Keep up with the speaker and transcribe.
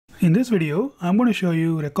In this video, I'm going to show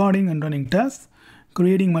you recording and running tests,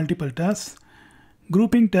 creating multiple tests,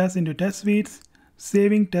 grouping tests into test suites,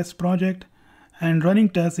 saving test project, and running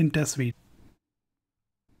tests in test suite.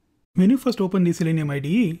 When you first open the Selenium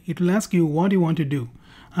IDE, it will ask you what you want to do.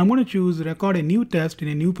 I'm going to choose record a new test in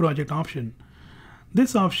a new project option.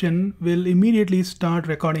 This option will immediately start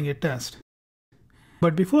recording a test.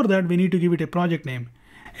 But before that, we need to give it a project name.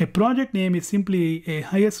 A project name is simply a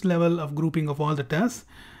highest level of grouping of all the tests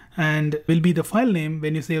and will be the file name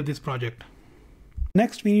when you save this project.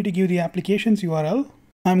 Next, we need to give the application's URL.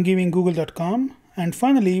 I'm giving google.com, and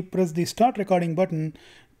finally press the start recording button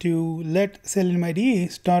to let Selenium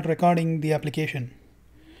IDE start recording the application.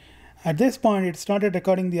 At this point, it started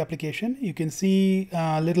recording the application. You can see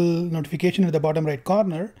a little notification at the bottom right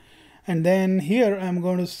corner. And then here I'm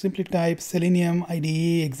going to simply type Selenium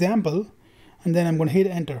IDE example, and then I'm going to hit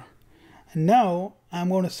enter. And now I'm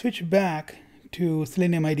going to switch back to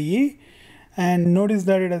Selenium IDE and notice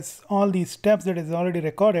that it has all these steps that is already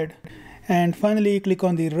recorded. And finally click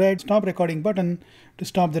on the red stop recording button to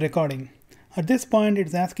stop the recording. At this point,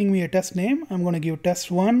 it's asking me a test name. I'm going to give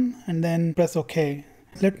test1 and then press OK.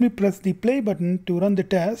 Let me press the play button to run the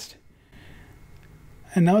test.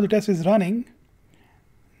 And now the test is running.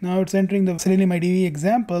 Now it's entering the Selenium IDE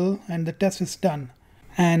example and the test is done.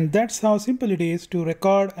 And that's how simple it is to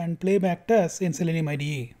record and playback tests in Selenium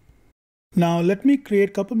IDE. Now let me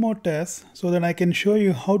create a couple more tests so that I can show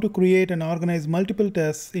you how to create and organize multiple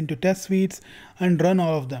tests into test suites and run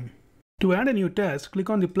all of them. To add a new test, click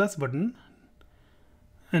on the plus button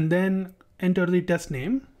and then enter the test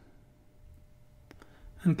name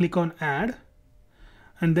and click on add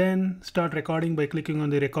and then start recording by clicking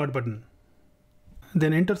on the record button.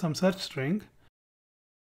 Then enter some search string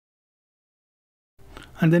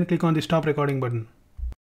and then click on the stop recording button.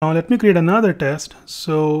 Now let me create another test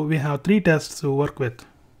so we have 3 tests to work with.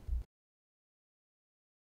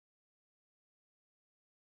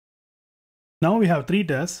 Now we have 3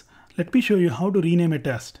 tests. Let me show you how to rename a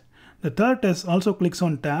test. The third test also clicks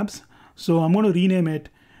on tabs, so I'm going to rename it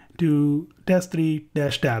to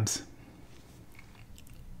test3-tabs.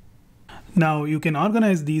 Now you can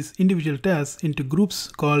organize these individual tests into groups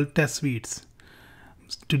called test suites.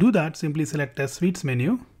 To do that, simply select Test Suites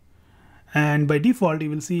menu. And by default, you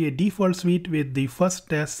will see a default suite with the first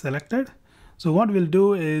test selected. So what we'll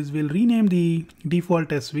do is we'll rename the default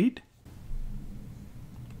test suite.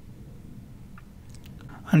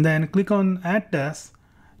 And then click on Add Tests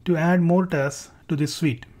to add more tests to this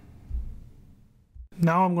suite.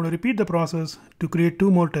 Now I'm going to repeat the process to create 2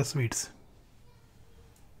 more test suites.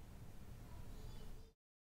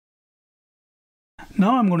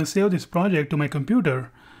 Now I'm going to save this project to my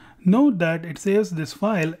computer. Note that it saves this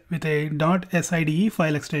file with a .side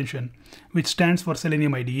file extension, which stands for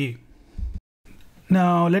Selenium IDE.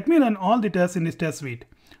 Now let me run all the tests in this test suite.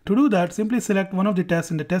 To do that, simply select one of the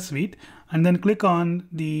tests in the test suite and then click on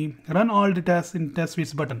the Run All the Tests in Test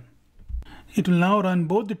Suites button. It will now run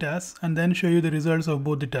both the tests and then show you the results of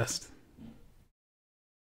both the tests.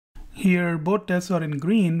 Here both tests are in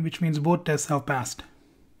green, which means both tests have passed.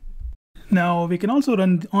 Now we can also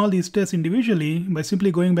run all these tests individually by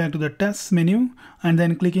simply going back to the Tests menu and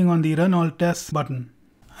then clicking on the Run All Tests button.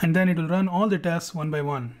 And then it will run all the tests one by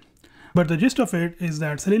one. But the gist of it is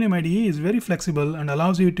that Selenium IDE is very flexible and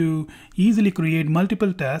allows you to easily create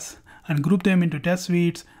multiple tests and group them into test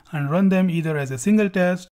suites and run them either as a single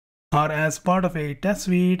test or as part of a test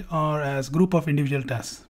suite or as group of individual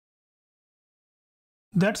tests.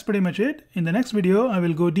 That's pretty much it. In the next video, I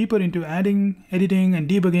will go deeper into adding, editing, and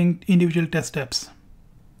debugging individual test steps.